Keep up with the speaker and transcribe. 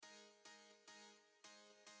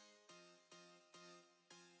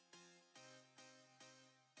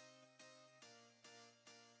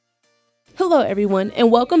Hello, everyone,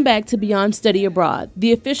 and welcome back to Beyond Study Abroad,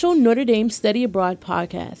 the official Notre Dame Study Abroad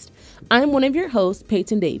podcast. I'm one of your hosts,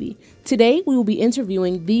 Peyton Davey. Today, we will be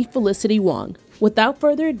interviewing the Felicity Wong. Without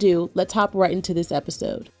further ado, let's hop right into this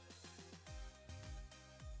episode.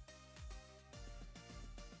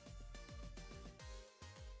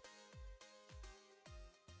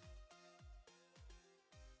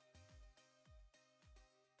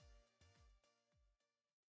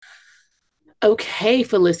 Okay,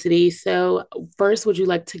 Felicity. So, first, would you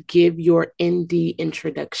like to give your ND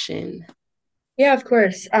introduction? Yeah, of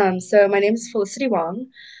course. So my name is Felicity Wong.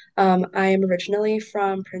 I am originally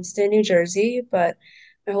from Princeton, New Jersey, but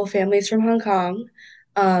my whole family is from Hong Kong.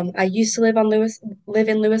 I used to live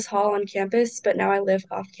in Lewis Hall on campus, but now I live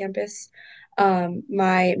off campus.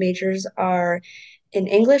 My majors are in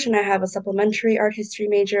English, and I have a supplementary art history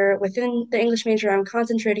major. Within the English major, I'm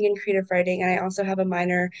concentrating in creative writing, and I also have a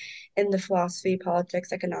minor in the philosophy,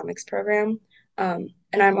 politics, economics program. And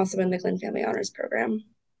I'm also in the Glenn Family Honors program.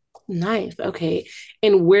 Nice. Okay.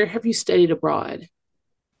 And where have you studied abroad?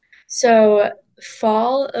 So,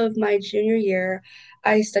 fall of my junior year,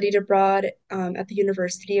 I studied abroad at the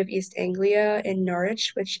University of East Anglia in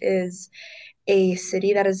Norwich, which is a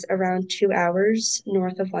city that is around 2 hours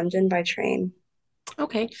north of London by train.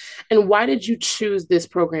 Okay. And why did you choose this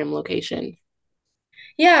program location?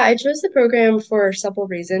 Yeah, I chose the program for several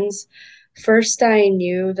reasons. First, I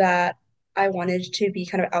knew that I wanted to be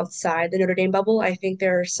kind of outside the Notre Dame bubble. I think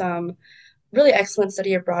there are some really excellent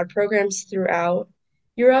study abroad programs throughout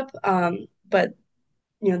Europe, but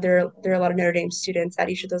there are a lot of Notre Dame students at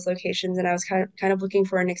each of those locations, and I was kind of looking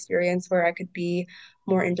for an experience where I could be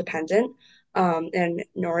more independent. And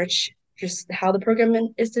Norwich, just how the program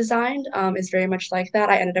is designed, is very much like that.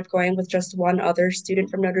 I ended up going with just one other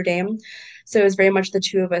student from Notre Dame, so it was very much the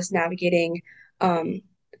two of us navigating um,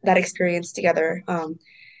 that experience together.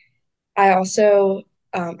 I also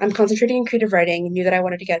I'm concentrating in creative writing. Knew that I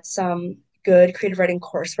wanted to get some good creative writing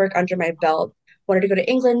coursework under my belt. Wanted to go to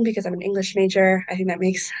England because I'm an English major. I think that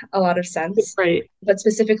makes a lot of sense. Right. But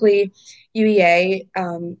specifically, UEA,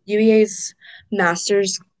 UEA's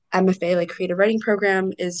master's MFA, like creative writing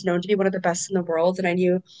program, is known to be one of the best in the world. And I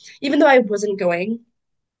knew, even though I wasn't going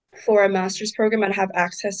for a master's program, I'd have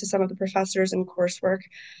access to some of the professors and coursework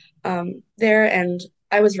there. And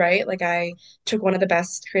I was right. Like I took one of the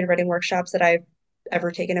best creative writing workshops that I've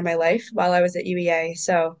ever taken in my life while I was at UEA.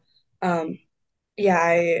 So um,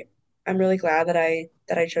 yeah, I'm really glad that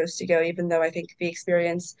I chose to go, even though I think the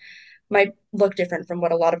experience might look different from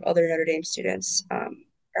what a lot of other Notre Dame students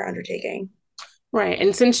are undertaking. Right.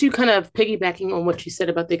 And since you kind of piggybacking on what you said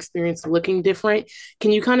about the experience looking different,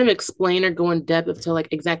 can you kind of explain or go in depth as to like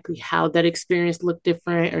exactly how that experience looked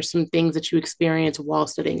different or some things that you experienced while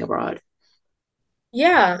studying abroad?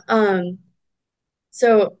 Yeah.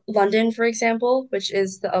 So London, for example, which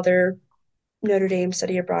is the other Notre Dame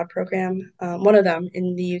study abroad program, one of them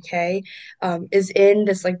in the UK, is in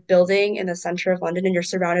this like building in the center of London, and you're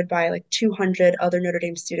surrounded by like 200 other Notre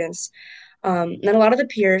Dame students. And a lot of the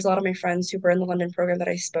peers, a lot of my friends who were in the London program that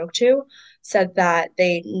I spoke to said that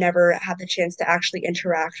they never had the chance to actually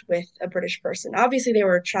interact with a British person. Obviously, they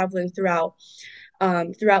were traveling throughout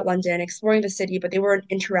London, exploring the city, but they weren't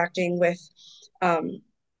interacting um,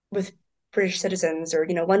 with British citizens, or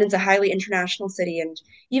London's a highly international city, and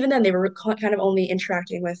even then they were kind of only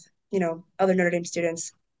interacting with other Notre Dame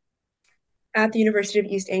students. At the University of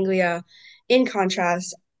East Anglia, in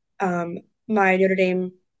contrast, um, my Notre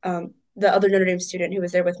Dame, the other Notre Dame student who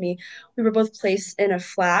was there with me, we were both placed in a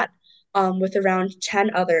flat with around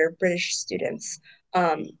 10 other British students.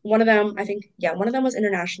 One of them, I think, yeah, one of them was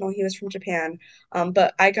international. He was from Japan.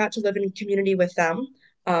 But I got to live in community with them.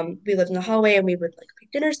 We lived in the hallway and we would like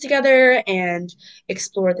make dinners together and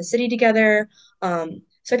explore the city together. So I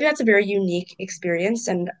think that's a very unique experience,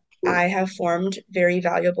 and I have formed very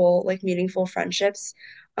valuable, like meaningful friendships.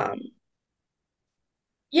 Um,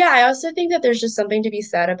 yeah, I also think that there's just something to be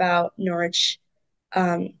said about Norwich,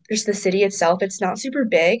 just the city itself. It's not super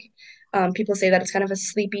big. People say that it's kind of a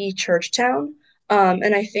sleepy church town.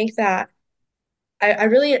 And I think that I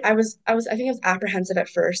really I think I was apprehensive at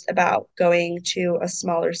first about going to a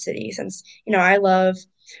smaller city since,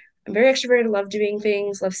 I'm very extroverted, love doing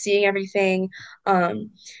things, love seeing everything.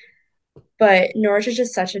 Um, But Norwich is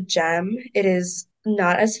just such a gem. It is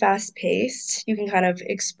not as fast paced. You can kind of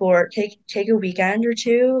explore, take a weekend or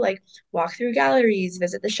two, like walk through galleries,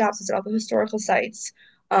 visit the shops, visit all the historical sites.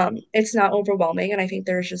 It's not overwhelming, and I think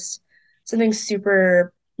there's just something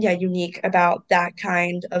super, yeah, unique about that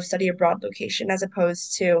kind of study abroad location as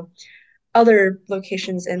opposed to other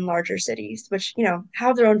locations in larger cities, which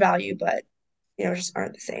have their own value, but just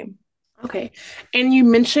aren't the same. Okay. And you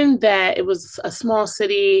mentioned that it was a small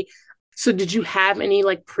city. So did you have any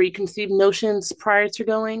like preconceived notions prior to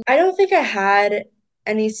going? I don't think I had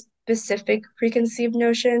any specific preconceived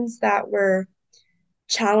notions that were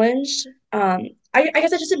challenged. I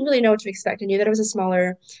guess I just didn't really know what to expect. I knew that it was a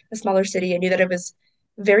smaller city. I knew that it was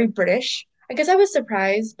very British. I guess I was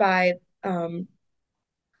surprised by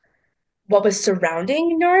what was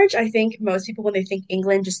surrounding Norwich. I think most people, when they think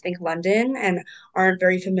England, just think London and aren't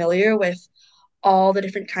very familiar with all the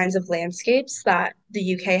different kinds of landscapes that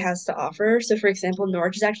the UK has to offer. So, for example,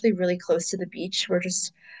 Norwich is actually really close to the beach. We're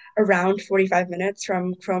just around 45 minutes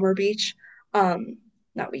from Cromer Beach. Um,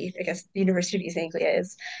 Not we, I guess the University of East Anglia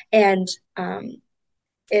is. And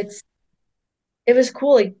it's it was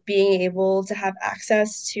cool like being able to have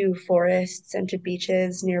access to forests and to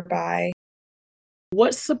beaches nearby.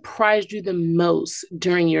 What surprised you the most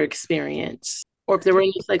during your experience? Or if there were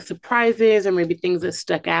any like surprises or maybe things that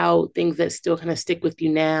stuck out, things that still kind of stick with you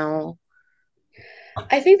now?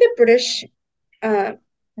 I think uh,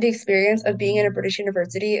 the experience of being in a British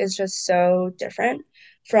university is just so different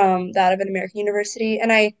from that of an American university.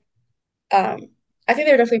 And um, I think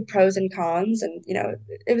there are definitely pros and cons, and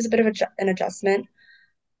it was a bit of an adjustment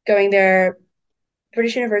going there.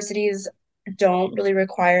 British universities don't really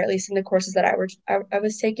require, at least in the courses that I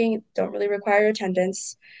was taking, don't really require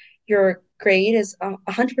attendance. Your grade is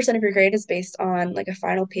 100% of your grade is based on like a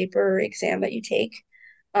final paper or exam that you take.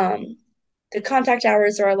 Um, the contact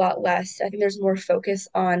hours are a lot less. I think there's more focus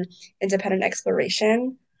on independent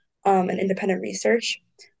exploration, and independent research,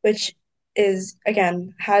 which is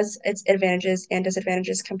again has its advantages and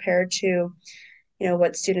disadvantages compared to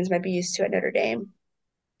what students might be used to at Notre Dame.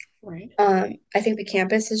 Right. I think the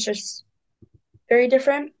campus is just very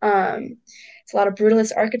different. It's a lot of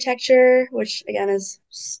brutalist architecture, which again is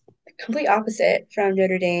complete opposite from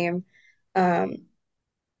Notre Dame. Um,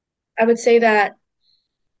 I would say that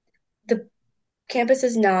the campus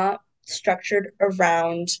is not structured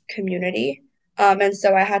around community. And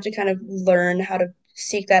so I had to kind of learn how to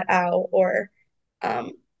seek that out or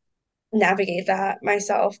um, navigate that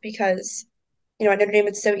myself because, at Notre Dame,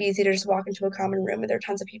 it's so easy to just walk into a common room and there are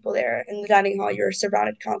tons of people there. In the dining hall, you're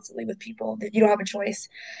surrounded constantly with people that you don't have a choice.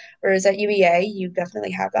 Whereas at UEA, you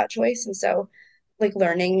definitely have that choice. And so, like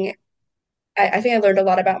learning, I think I learned a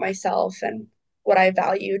lot about myself and what I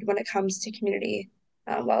valued when it comes to community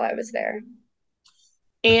while I was there.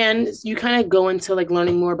 And you kind of go into like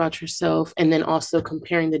learning more about yourself and then also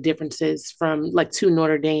comparing the differences from like to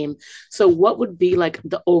Notre Dame. So what would be like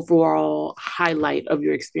the overall highlight of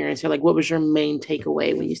your experience or like what was your main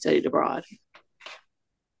takeaway when you studied abroad?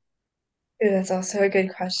 Ooh, that's also a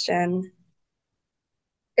good question.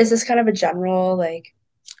 Is this kind of a general, like,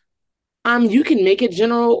 You can make it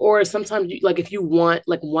general or sometimes you like if you want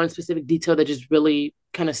like one specific detail that just really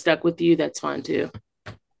kind of stuck with you, that's fine too.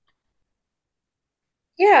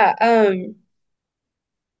 yeah,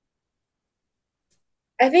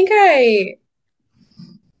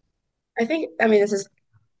 I think I mean, this is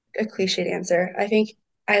a cliched answer. I think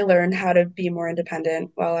I learned how to be more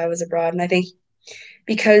independent while I was abroad. And I think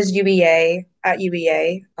because at UEA,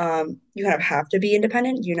 you kind of have to be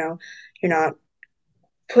independent. You're not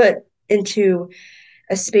put into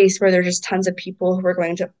a space where there's just tons of people who are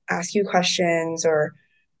going to ask you questions or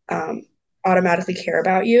um, automatically care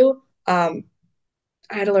about you.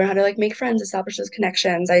 I had to learn how to like make friends, establish those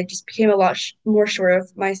connections. I just became a lot more sure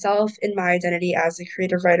of myself in my identity as a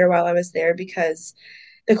creative writer while I was there because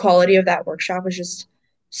the quality of that workshop was just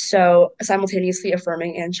so simultaneously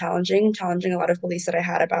affirming and challenging a lot of beliefs that I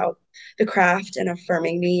had about the craft and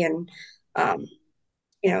affirming me and um,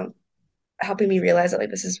 you know, helping me realize that like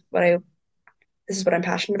this is what I'm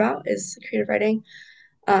passionate about is creative writing.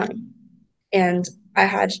 Um, and I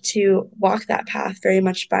had to walk that path very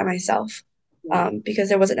much by myself because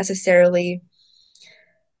there wasn't necessarily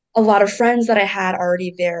a lot of friends that I had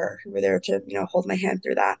already there who were there to hold my hand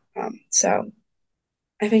through that. So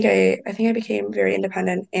I think I became very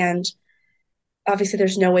independent, and obviously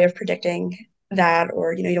there's no way of predicting that,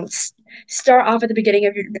 or you don't start off at the beginning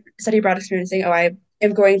of your study abroad experience saying, "Oh, I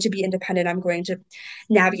am going to be independent. I'm going to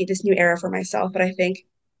navigate this new era for myself." But I think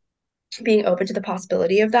being open to the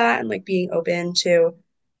possibility of that and like being open to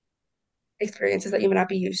experiences that you might not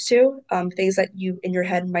be used to, things that you in your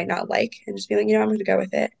head might not like, and just being like, I'm going to go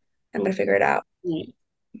with it. I'm going to figure it out.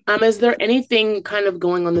 Right. Is there anything kind of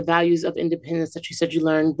going on the values of independence that you said you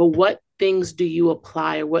learned, but what things do you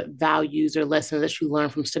apply or what values or lessons that you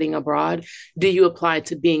learned from studying abroad do you apply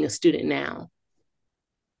to being a student now?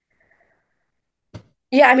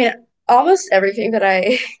 Yeah, I mean, almost everything that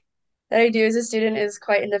I that I do as a student is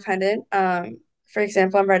quite independent. For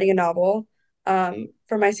example, I'm writing a novel.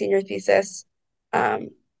 for my senior thesis. Um,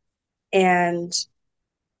 and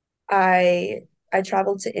I I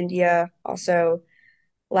traveled to India also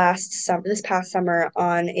this past summer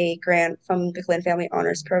on a grant from the Glenn Family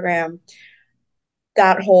Honors Program.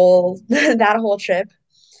 That whole that whole trip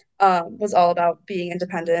was all about being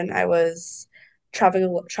independent. I was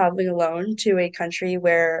traveling alone to a country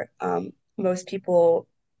where most people,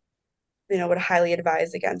 would highly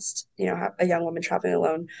advise against, a young woman traveling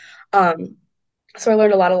alone. Um, so I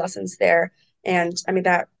learned a lot of lessons there, and I mean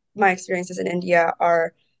that my experiences in India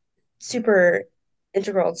are super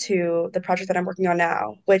integral to the project that I'm working on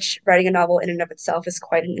now, which writing a novel in and of itself is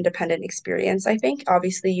quite an independent experience, I think.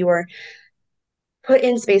 Obviously, you are put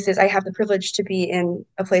in spaces. I have the privilege to be in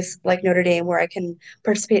a place like Notre Dame where I can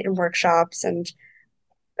participate in workshops and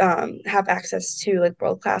have access to like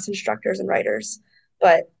world-class instructors and writers.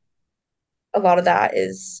 But a lot of that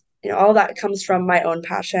is, all of that comes from my own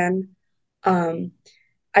passion. Um,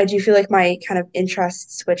 I do feel like my kind of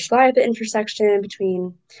interests, which lie at the intersection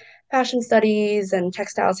between fashion studies and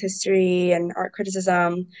textiles history and art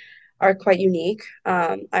criticism, are quite unique.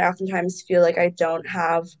 I oftentimes feel like I don't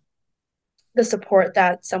have the support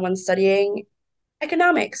that someone studying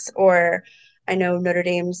economics, or I know Notre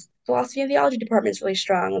Dame's philosophy and theology department is really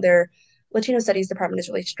strong. Their Latino studies department is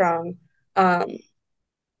really strong. Um,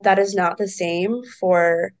 that is not the same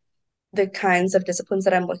for the kinds of disciplines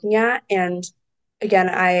that I'm looking at. And again,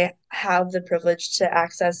 I have the privilege to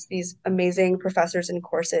access these amazing professors and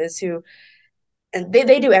courses who, and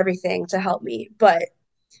they do everything to help me, but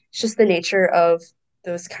it's just the nature of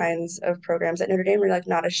those kinds of programs at Notre Dame are like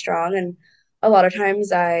not as strong. And a lot of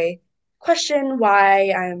times I question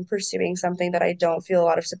why I'm pursuing something that I don't feel a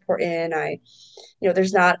lot of support in.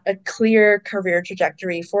 There's not a clear career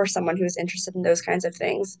trajectory for someone who's interested in those kinds of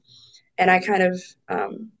things. And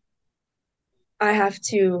um, I have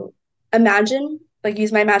to imagine, like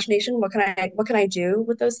use my imagination. What can I do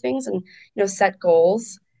with those things, and set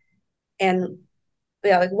goals and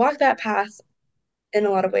yeah, like walk that path in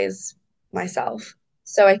a lot of ways myself.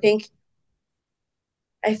 So I think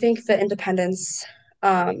the independence,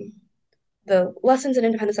 um, the lessons in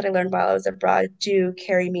independence that I learned while I was abroad do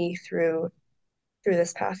carry me through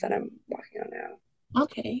this path that I'm walking on now.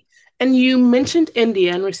 Okay. And you mentioned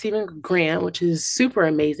India and receiving a grant, which is super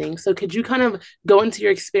amazing. So could you kind of go into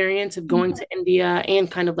your experience of going to India and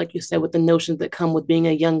kind of like you said with the notions that come with being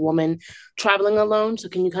a young woman traveling alone? So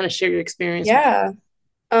can you kind of share your experience with Yeah.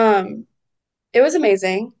 Um, it was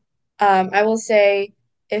amazing. I will say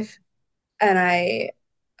if and I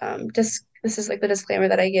just this is like the disclaimer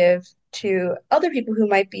that I give to other people who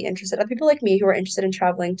might be interested, other people like me who are interested in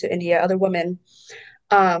traveling to India, other women.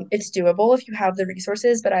 It's doable if you have the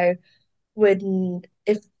resources, but I would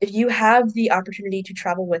if you have the opportunity to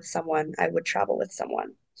travel with someone, I would travel with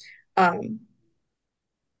someone. Um,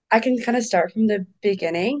 I can kind of start from the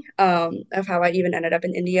beginning of how I even ended up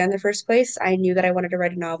in India in the first place. I knew that I wanted to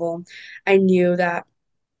write a novel. I knew that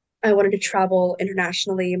I wanted to travel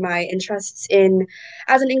internationally. My interests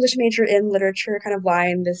as an English major in literature, kind of lie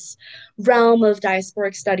in this realm of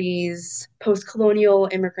diasporic studies, post-colonial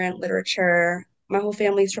immigrant literature. My whole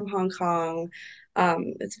family's from Hong Kong.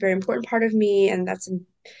 It's a very important part of me, and I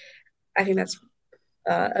think that's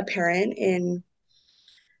apparent in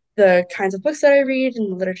the kinds of books that I read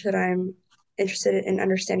and the literature that I'm interested in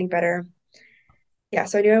understanding better. Yeah,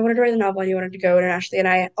 so I knew I wanted to write a novel. I knew I wanted to go internationally, and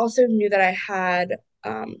I also knew that I had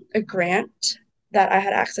a grant that I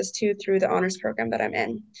had access to through the honors program that I'm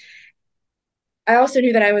in. I also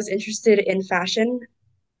knew that I was interested in fashion.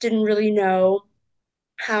 Didn't really know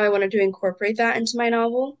how I wanted to incorporate that into my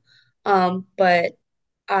novel, but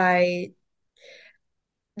I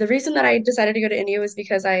the reason that I decided to go to India was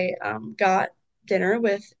because I got dinner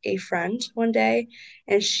with a friend one day,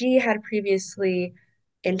 and she had previously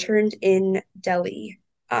interned in Delhi.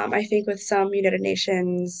 I think with some United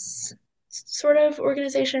Nations sort of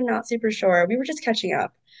organization, not super sure. We were just catching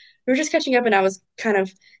up. We were just catching up, and I was kind of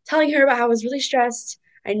telling her about how I was really stressed.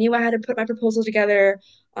 I knew I had to put my proposal together.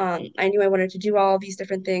 I knew I wanted to do all these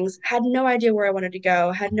different things. Had no idea where I wanted to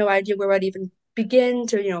go. Had no idea where I'd even begin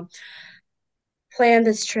to, plan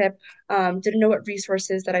this trip. Didn't know what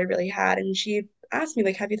resources that I really had. And she asked me,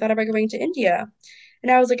 like, have you thought about going to India?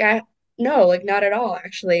 And I was like, I no, like not at all,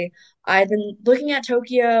 actually. I'd been looking at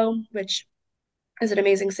Tokyo, which is an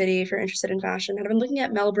amazing city if you're interested in fashion. I'd been looking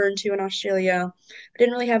at Melbourne too in Australia, but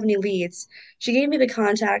didn't really have any leads. She gave me the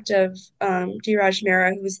contact of Dheeraj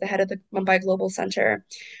Mehra, who was the head of the Mumbai Global Center.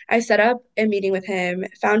 I set up a meeting with him,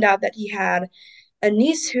 found out that he had a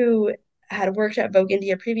niece who had worked at Vogue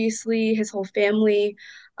India previously. His whole family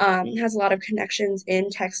has a lot of connections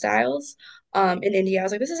in textiles. in India. I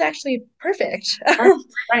was like, this is actually perfect.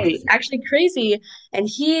 Right. This is Right. actually crazy. And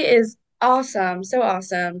he is awesome, so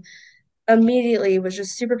awesome. Immediately was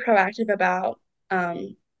just super proactive about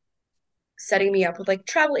um, setting me up with like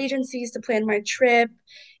travel agencies to plan my trip,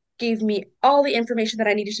 gave me all the information that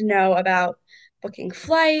I needed to know about booking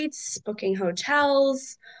flights, booking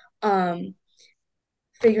hotels, um,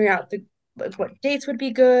 figuring out the what dates would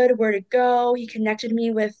be good, where to go. He connected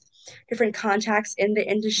me with different contacts in the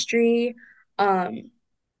industry. Um,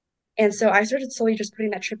 and so I started slowly just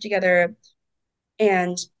putting that trip together.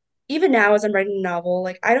 And even now, as I'm writing a novel,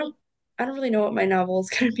 like I don't really know what my novel is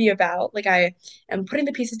going to be about. Like I am putting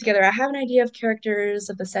the pieces together. I have an idea of characters,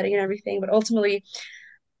 of the setting and everything, but ultimately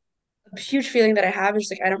a huge feeling that I have is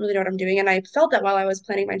like I don't really know what I'm doing. And I felt that while I was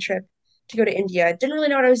planning my trip to go to India. I didn't really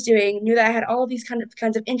know what I was doing, knew that I had all of these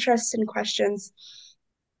kinds of interests and questions.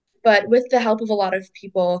 But with the help of a lot of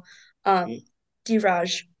people,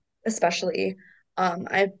 Diraj especially,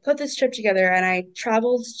 I put this trip together and I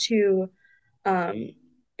traveled to um,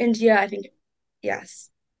 India, I think, yes,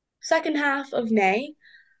 second half of May.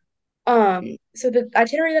 So the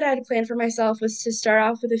itinerary that I had planned for myself was to start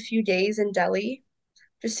off with a few days in Delhi,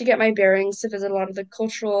 just to get my bearings, to visit a lot of the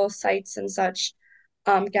cultural sites and such,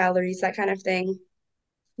 galleries, that kind of thing.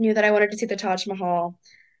 Knew that I wanted to see the Taj Mahal.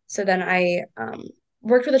 So then I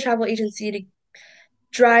worked with a travel agency to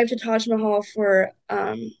drive to Taj Mahal for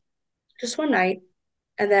just one night.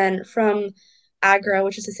 And then from Agra,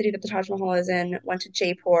 which is the city that the Taj Mahal is in, went to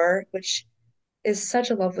Jaipur, which is such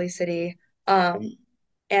a lovely city. Um,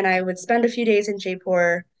 and I would spend a few days in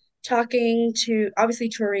Jaipur talking to, obviously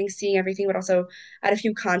touring, seeing everything, but also I had a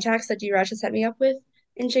few contacts that Dheeraj had set me up with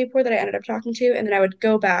in Jaipur that I ended up talking to. And then I would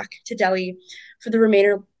go back to Delhi for the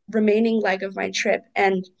remaining leg of my trip.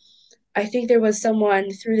 And I think there was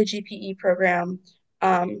someone through the GPE program.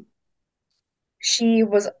 Um, she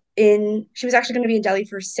was actually going to be in Delhi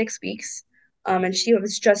for 6 weeks. And she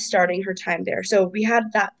was just starting her time there. So we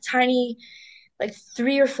had that tiny like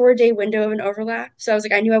 3 or 4 day window of an overlap. So I was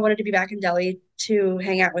like, I knew I wanted to be back in Delhi to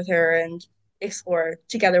hang out with her and explore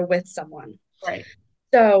together with someone. Right.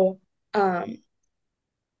 So um,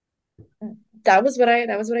 that was what I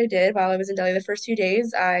did while I was in Delhi. The first few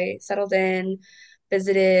days, I settled in,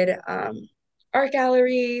 visited art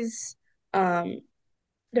galleries, um,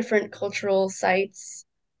 different cultural sites,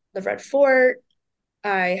 the Red Fort.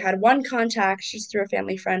 I had one contact just through a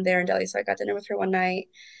family friend there in Delhi, so I got dinner with her one night.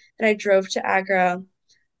 Then I drove to Agra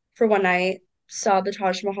for one night, saw the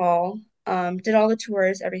Taj Mahal, did all the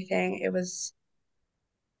tours, everything. It was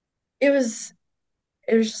it was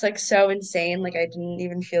just like so insane. Like I didn't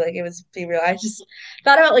even feel like it was being real. I just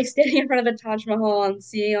thought about like standing in front of the Taj Mahal and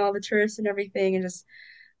seeing all the tourists and everything and just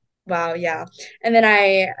wow, yeah. And then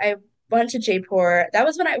I went to Jaipur. That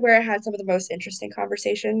was where I had some of the most interesting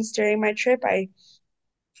conversations during my trip. I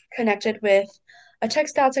connected with a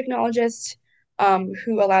textile technologist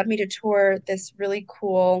who allowed me to tour this really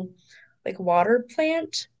cool like water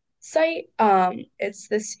plant site. It's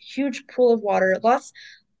this huge pool of water.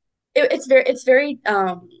 It's very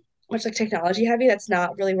much like technology heavy. That's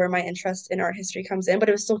not really where my interest in art history comes in, but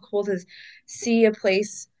it was still cool to see a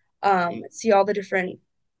place, see all the different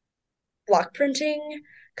block printing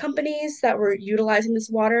companies that were utilizing this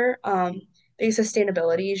water. Because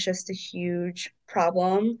sustainability is just a huge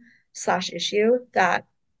problem slash issue that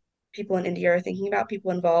people in India are thinking about,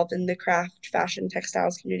 people involved in the craft, fashion,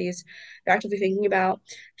 textiles communities. They're actively thinking about.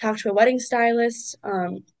 Talked to a wedding stylist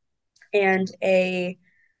and a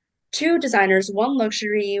two designers, one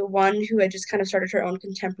luxury, one who had just kind of started her own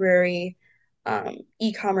contemporary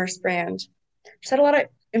e-commerce brand. Just had a lot of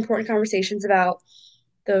important conversations about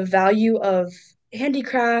the value of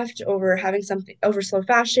handicraft over having something over slow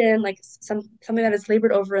fashion, like something that is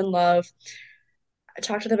labored over in love. I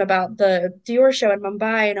talked to them about the Dior show in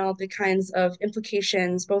Mumbai and all the kinds of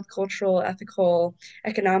implications, both cultural, ethical,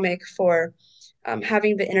 economic, for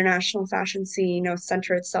having the international fashion scene,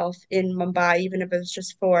 center itself in Mumbai, even if it was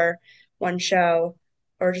just for one show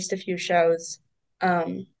or just a few shows.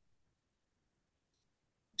 Um,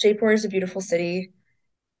 Jaipur is a beautiful city.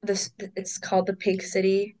 It's called the Pink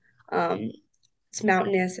City. Um, it's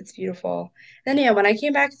mountainous. It's beautiful. Then yeah, when I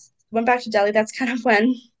went back to Delhi. It's kind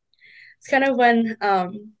of when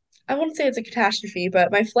I wouldn't say it's a catastrophe,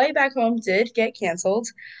 but my flight back home did get canceled.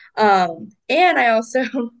 And I also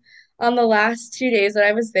on the last 2 days that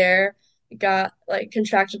I was there got like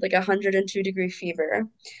contracted like 102-degree fever.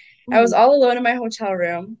 I was Mm. all alone in my hotel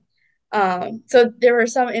room. So there were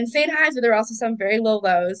some insane highs, but there were also some very low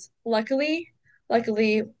lows. Luckily,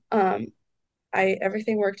 I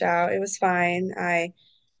everything worked out. It was fine. I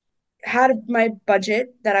had my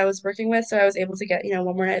budget that I was working with, so I was able to get,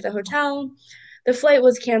 one more night at the hotel. The flight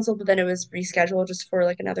was canceled, but then it was rescheduled just for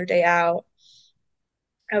like another day out.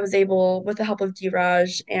 I was able, with the help of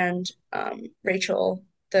Diraj and Rachel,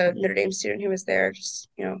 the Notre Dame student who was there, just,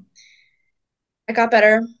 I got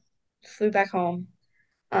better, flew back home.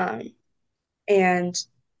 Um, and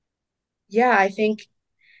yeah, I think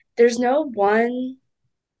there's no one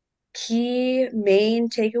key main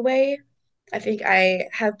takeaway. I think I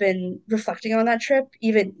have been reflecting on that trip,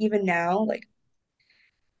 even now, like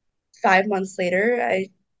 5 months later. I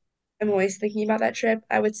am always thinking about that trip.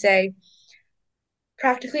 I would say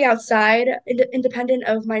practically outside, independent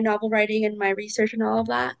of my novel writing and my research and all of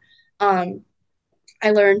that. Um, I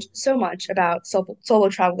learned so much about solo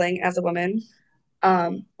traveling as a woman.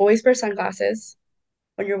 Always wear sunglasses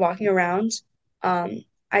when you're walking around. Um,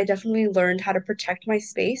 I definitely learned how to protect my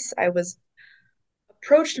space. I was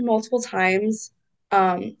approached multiple times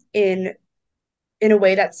in a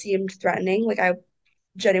way that seemed threatening. Like I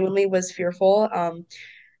genuinely was fearful.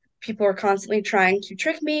 People are constantly trying to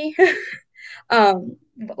trick me. um,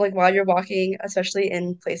 like while you're walking, especially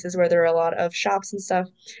in places where there are a lot of shops and stuff,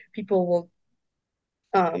 people will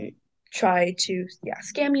um try to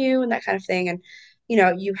scam you and that kind of thing. And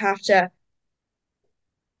you have to.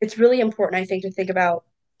 It's really important, I think, to think about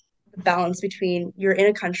the balance between you're in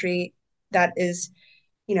a country that is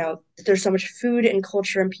there's so much food and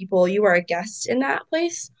culture and people. You are a guest in that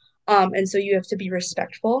place. And so you have to be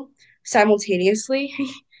respectful simultaneously,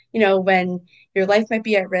 when your life might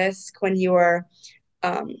be at risk, when you are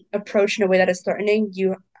approached in a way that is threatening,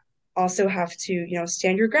 you also have to,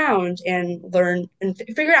 stand your ground and learn and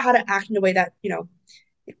figure out how to act in a way that,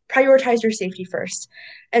 prioritize your safety first.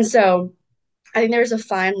 And so I think there's a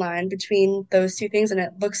fine line between those two things, and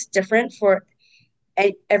it looks different for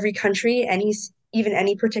every country, even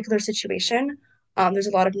any particular situation. There's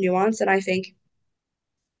a lot of nuance, and I think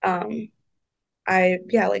um, I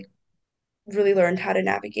like really learned how to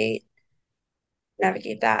navigate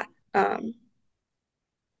that. I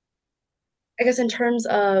guess in terms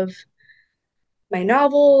of my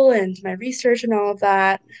novel and my research and all of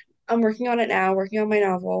that, I'm working on it now, working on my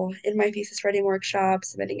novel in my thesis writing workshop,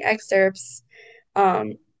 submitting excerpts.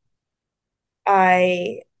 Um,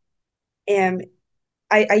 I am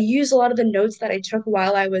I use a lot of the notes that I took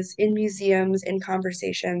while I was in museums, in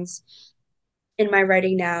conversations, in my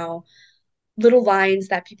writing now, little lines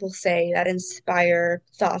that people say that inspire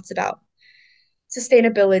thoughts about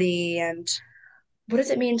sustainability and what does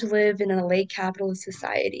it mean to live in a late capitalist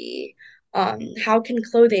society? How can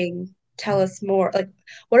clothing tell us more? Like,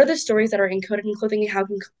 what are the stories that are encoded in clothing? How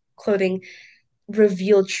can clothing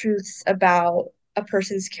reveal truths about a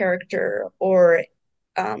person's character or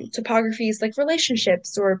topographies like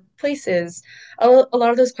relationships or places? A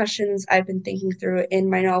lot of those questions I've been thinking through in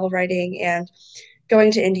my novel writing and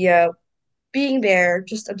going to India, being there,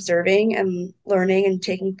 just observing and learning and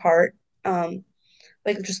taking part,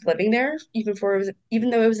 like just living there, even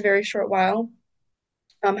though it was a very short while,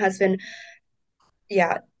 has been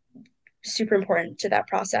yeah super important to that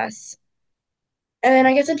process. And then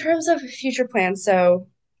I guess in terms of future plans, so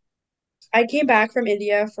I came back from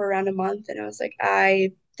India for around a month, and I was like,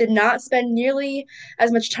 I did not spend nearly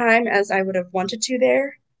as much time as I would have wanted to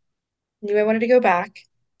there. Knew I wanted to go back.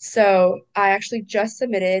 So I actually just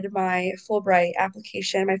submitted my Fulbright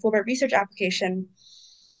research application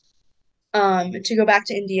to go back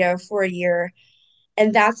to India for a year.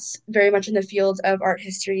 And that's very much in the field of art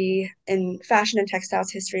history and fashion and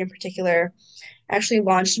textiles history in particular. I actually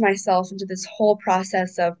launched myself into this whole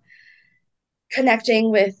process of connecting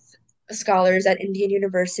with scholars at Indian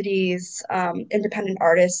universities, independent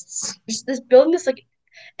artists, just this building this like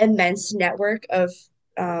immense network of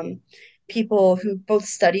um, people who both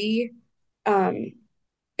study um,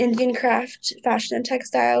 Indian craft, fashion, and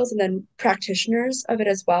textiles, and then practitioners of it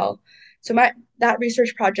as well. So that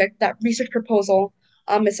research proposal,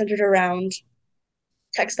 is centered around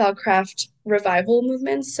textile craft revival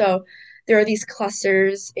movements. So there are these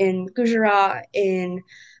clusters in Gujarat, in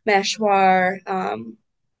Meshwar, a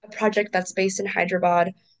project that's based in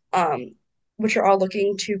Hyderabad, um, which are all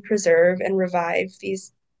looking to preserve and revive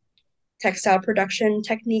these textile production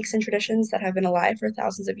techniques and traditions that have been alive for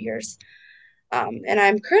thousands of years. And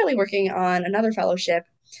I'm currently working on another fellowship,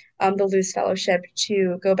 the Luce Fellowship,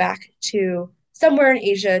 to go back to somewhere in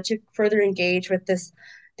Asia to further engage with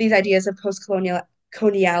these ideas of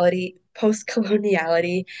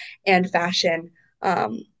post-coloniality and fashion.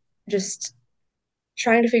 Um, just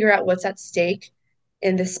trying to figure out what's at stake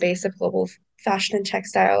in this space of global fashion and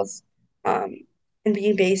textiles, um, and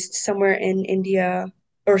being based somewhere in India,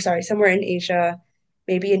 or sorry, somewhere in Asia,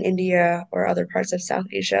 maybe in India or other parts of South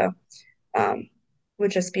Asia, um,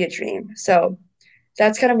 would just be a dream. So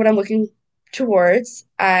that's kind of what I'm looking towards.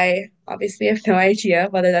 I obviously have no idea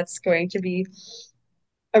whether that's going to be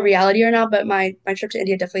a reality or not, but my trip to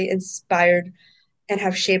India definitely inspired and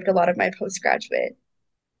have shaped a lot of my postgraduate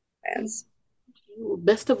plans.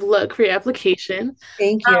 Best of luck for your application.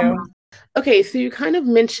 Thank Um, you. okay, so you kind of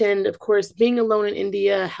mentioned, of course, being alone in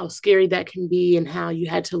India, how scary that can be, and how you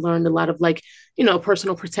had to learn a lot of like,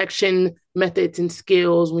 personal protection methods and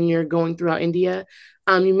skills when you're going throughout India.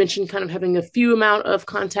 You mentioned kind of having a few amount of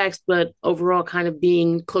contacts, but overall kind of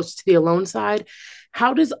being close to the alone side.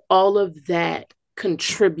 How does all of that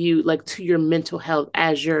contribute like to your mental health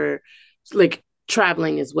as you're like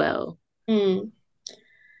traveling as well? Mm,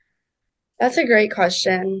 that's a great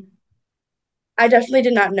question. I definitely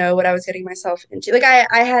did not know what I was getting myself into. Like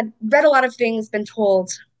I had read a lot of things, been told,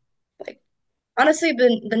 like honestly,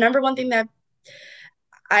 the number one thing that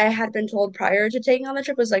I had been told prior to taking on the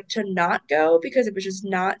trip was like to not go because it was just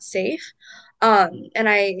not safe. And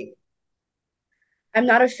I'm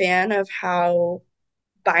not a fan of how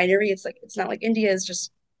binary it's like it's not like India is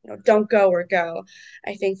just don't go or go.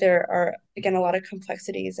 I think there are again a lot of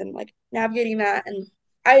complexities and like navigating that and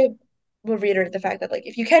I will reiterate the fact that like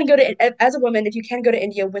if you can go to as a woman if you can go to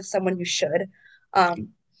India with someone you should. Um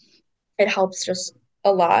it helps just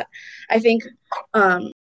a lot. I think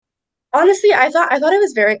honestly I thought it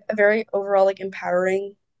was a very overall like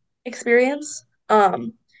empowering experience.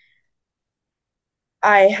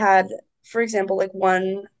 I had, for example, like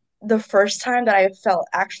the first time that I felt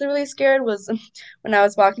actually really scared was when I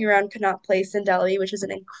was walking around Connaught Place in Delhi, which is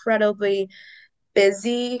an incredibly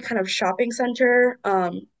busy kind of shopping center.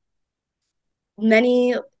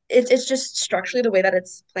 Many it's just structurally the way that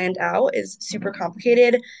it's planned out is super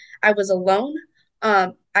complicated. I was alone.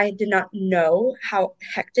 I did not know how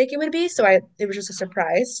hectic it would be, so I it was just a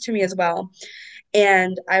surprise to me as well.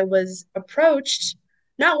 And I was approached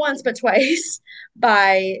not once but twice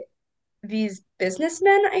by these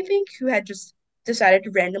businessmen, I think, who had just decided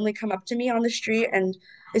to randomly come up to me on the street and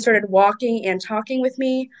they started walking and talking with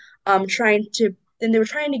me, and they were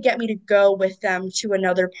trying to get me to go with them to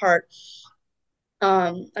another part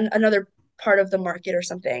of the market or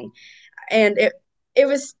something. And it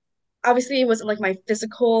was obviously it wasn't like my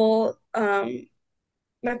physical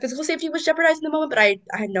safety was jeopardized in the moment, but I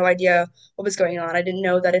had no idea what was going on. I didn't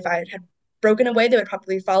know that if I had broken away, they would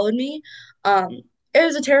probably followed me. Um, it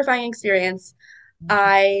was a terrifying experience.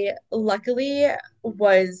 I luckily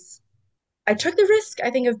was I took the risk, I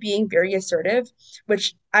think, of being very assertive,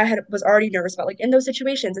 which was already nervous about. Like in those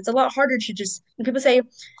situations, it's a lot harder to just when people say,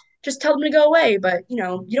 just tell them to go away, but you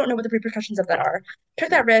don't know what the repercussions of that are. Took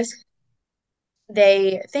that risk.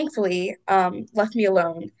 They thankfully left me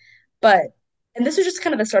alone. But and this was just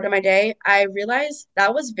kind of the start of my day. I realized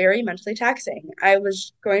that was very mentally taxing. I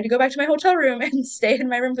was going to go back to my hotel room and stay in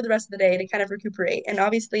my room for the rest of the day to kind of recuperate. And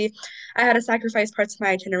obviously, I had to sacrifice parts of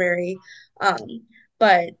my itinerary.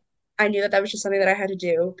 But I knew that that was just something that I had to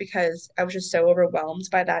do because I was just so overwhelmed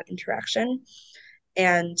by that interaction.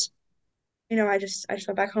 And I just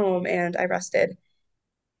went back home and I rested.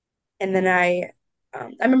 And then I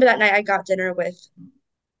remember that night I got dinner with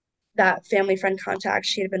that family friend contact.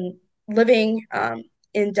 She had been living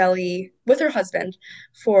in Delhi with her husband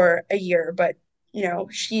for a year, but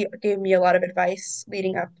she gave me a lot of advice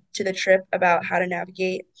leading up to the trip about how to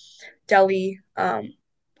navigate Delhi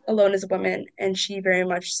alone as a woman, and she very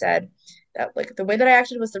much said that like the way that I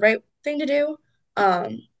acted was the right thing to do,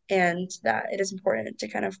 and that it is important to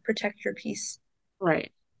kind of protect your peace.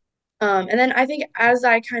 Right. And then I think as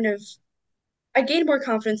I gained more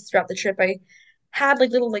confidence throughout the trip. I had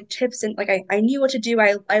like little like tips and like I knew what to do.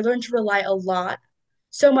 I learned to rely a lot,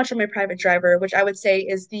 so much on my private driver, which I would say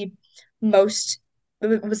is the most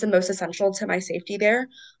was the most essential to my safety there.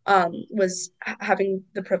 Was having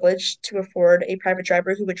the privilege to afford a private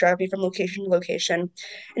driver who would drive me from location to location.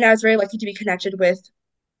 And I was very lucky to be connected with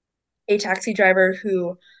a taxi driver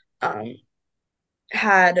who um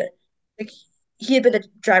had like he had been the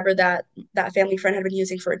driver that that family friend had been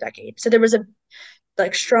using for a decade. So there was a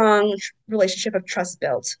like strong relationship of trust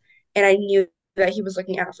built, and I knew that he was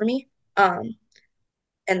looking out for me.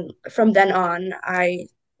 And from then on, I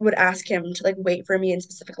would ask him to like wait for me in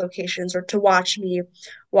specific locations or to watch me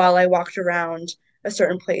while I walked around a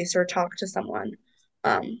certain place or talked to someone.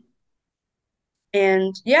 Um,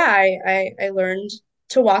 and yeah, I learned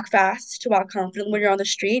to walk fast, to walk confidently when you're on the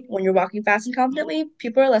street. When you're walking fast and confidently,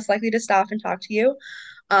 people are less likely to stop and talk to you.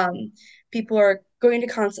 Um, People are going to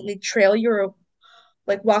constantly trail your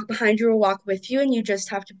like walk behind you or walk with you, and you just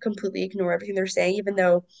have to completely ignore everything they're saying, even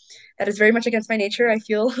though that is very much against my nature. I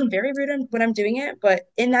feel very rude when I'm doing it, but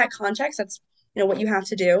in that context, that's what you have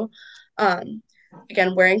to do. Um,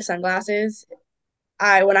 Again, wearing sunglasses.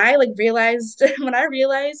 I when I like realized when I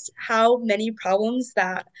realized how many problems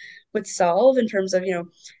that would solve in terms of,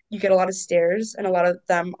 you get a lot of stares and a lot of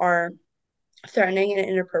them are threatening and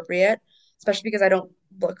inappropriate, especially because I don't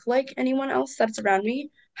look like anyone else that's around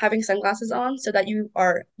me. Having sunglasses on so that you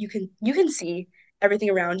can see everything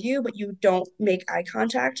around you, but you don't make eye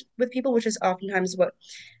contact with people, which is oftentimes what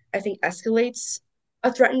I think escalates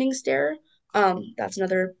a threatening stare. That's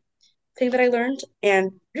another thing that I learned.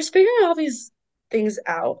 And just figuring all these things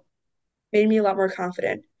out made me a lot more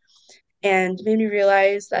confident and made me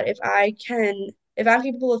realize that if I'm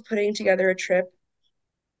capable of putting together a trip,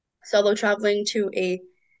 solo traveling to a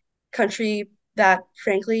country that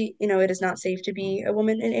frankly, it is not safe to be a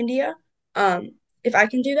woman in India. Um, if I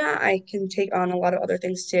can do that, I can take on a lot of other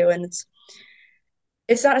things too. And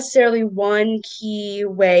it's not necessarily one key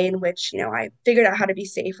way in which, I figured out how to be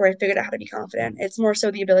safe or I figured out how to be confident. It's more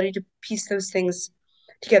so the ability to piece those things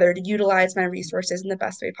together, to utilize my resources in the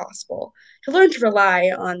best way possible, to learn to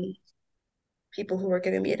rely on people who are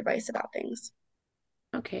giving me advice about things.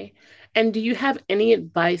 Okay. And do you have any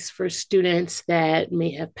advice for students that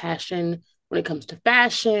may have passion when it comes to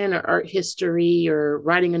fashion or art history or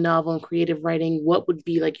writing a novel and creative writing? What would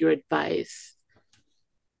be like your advice?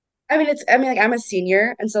 Like I'm a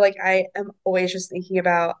senior, and so like I am always just thinking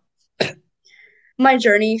about my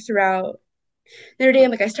journey throughout Notre Dame.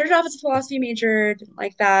 Like I started off as a philosophy major, didn't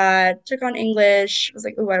like that, took on English, was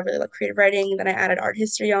like, oh, I really love creative writing. Then I added art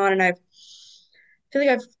history on, and feel like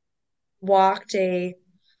I've walked a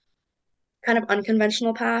kind of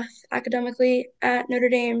unconventional path academically at Notre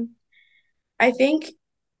Dame. I think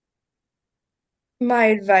my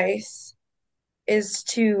advice is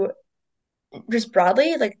to just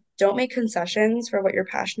broadly, like, don't make concessions for what you're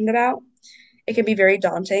passionate about. It can be very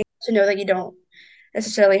daunting to know that you don't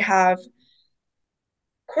necessarily have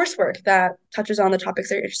coursework that touches on the topics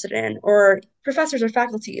that you're interested in, or professors or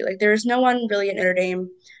faculty. Like, there's no one really at Notre Dame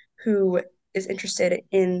who is interested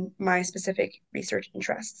in my specific research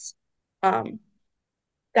interests. Um,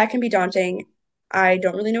 that can be daunting. I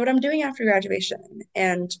don't really know what I'm doing after graduation.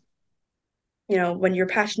 And when you're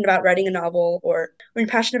passionate about writing a novel or when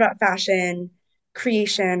you're passionate about fashion,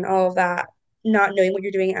 creation, all of that, not knowing what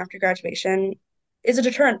you're doing after graduation is a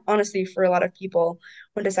deterrent, honestly, for a lot of people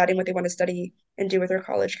when deciding what they want to study and do with their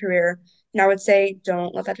college career. And I would say,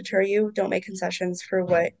 don't let that deter you. Don't make concessions for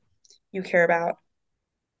what you care about.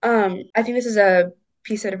 I think this is a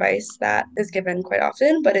piece of advice that is given quite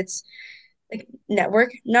often, but it's like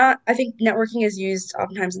network. Not, I think networking is used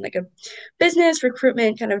oftentimes in like a business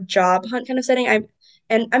recruitment kind of job hunt kind of setting. I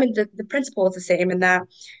mean the principle is the same in that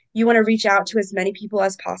you want to reach out to as many people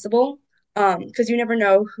as possible, because you never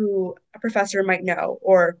know who a professor might know.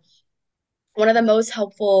 Or one of the most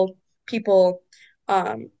helpful people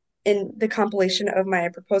in the compilation of my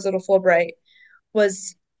proposal to Fulbright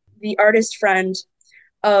was the artist friend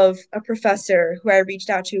of a professor who I reached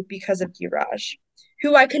out to because of Giraj,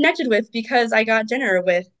 who I connected with because I got dinner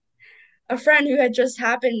with a friend who had just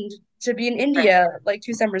happened to be in India like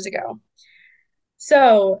 2 summers ago.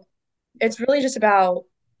 So it's really just about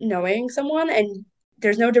knowing someone, and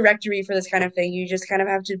there's no directory for this kind of thing. You just kind of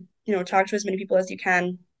have to, talk to as many people as you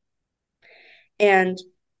can and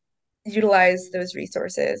utilize those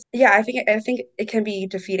resources. Yeah, I think it can be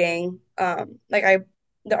defeating.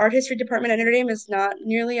 The art history department at Notre Dame is not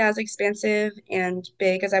nearly as expansive and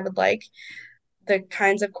big as I would like. The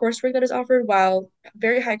kinds of coursework that is offered, while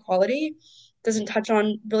very high quality, doesn't touch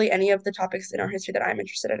on really any of the topics in art history that I'm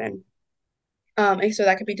interested in. And so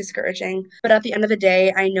that could be discouraging. But at the end of the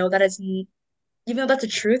day, I know that even though that's a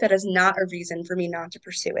truth, that is not a reason for me not to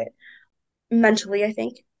pursue it. Mentally, I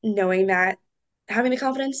think, knowing that, having the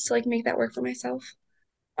confidence to like make that work for myself,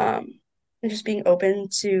 and just being open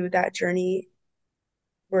to that journey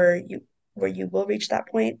where you will reach that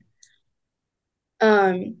point.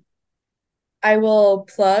 Um, I will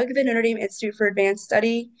plug the Notre Dame Institute for Advanced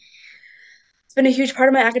Study. It's been a huge part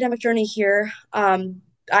of my academic journey here.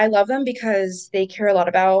 I love them because they care a lot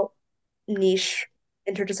about niche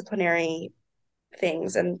interdisciplinary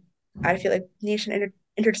things. And I feel like niche and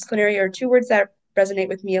interdisciplinary are two words that resonate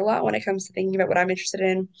with me a lot when it comes to thinking about what I'm interested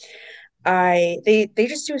in. They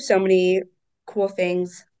just do so many cool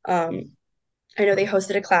things. I know they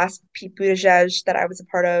hosted a class, Pete Buttigieg, that I was a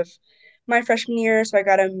part of my freshman year, so I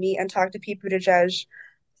got to meet and talk to Pete Buttigieg.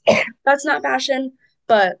 That's not fashion,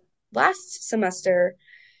 but last semester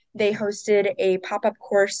they hosted a pop-up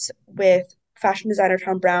course with fashion designer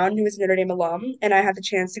Tom Brown, who is a Notre Dame alum, and I had the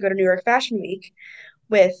chance to go to New York Fashion Week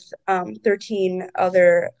with 13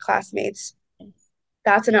 other classmates.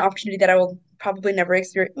 That's an opportunity that I will probably never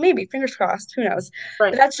experience. Maybe, fingers crossed, who knows?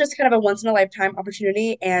 But Right. that's just kind of a once in a lifetime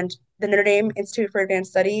opportunity. And the Notre Dame Institute for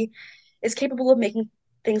Advanced Study is capable of making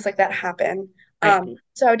things like that happen. Right.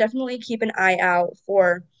 So I would definitely keep an eye out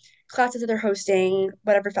for classes that they're hosting,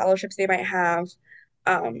 whatever fellowships they might have.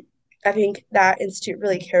 Um, I think that institute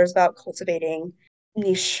really cares about cultivating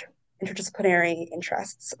niche interdisciplinary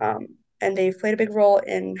interests. And they've played a big role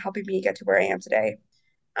in helping me get to where I am today.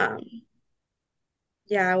 Um,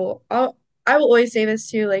 yeah, I will always say this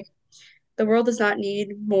too, like the world does not need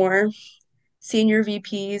more senior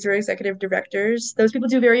VPs or executive directors. Those people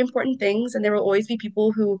do very important things, and there will always be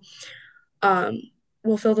people who um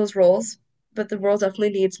will fill those roles, but the world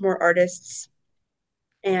definitely needs more artists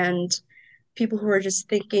and people who are just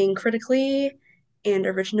thinking critically and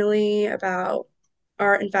originally about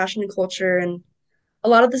art and fashion and culture. And a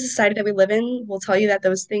lot of the society that we live in will tell you that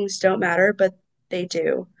those things don't matter, but they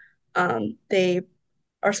do. They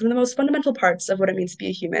are some of the most fundamental parts of what it means to be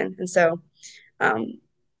a human. And so um,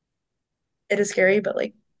 it is scary, but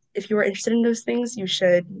like if you are interested in those things, you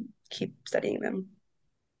should keep studying them.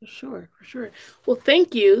 For sure, for sure. Well,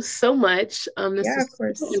 thank you so much. This Yeah, was of super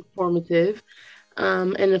course. informative.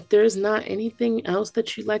 And if there's not anything else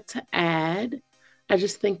that you'd like to add, I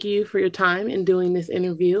just thank you for your time in doing this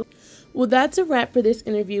interview. Well, that's a wrap for this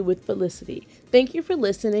interview with Felicity. Thank you for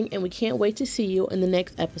listening, and we can't wait to see you in the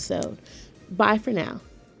next episode. Bye for now.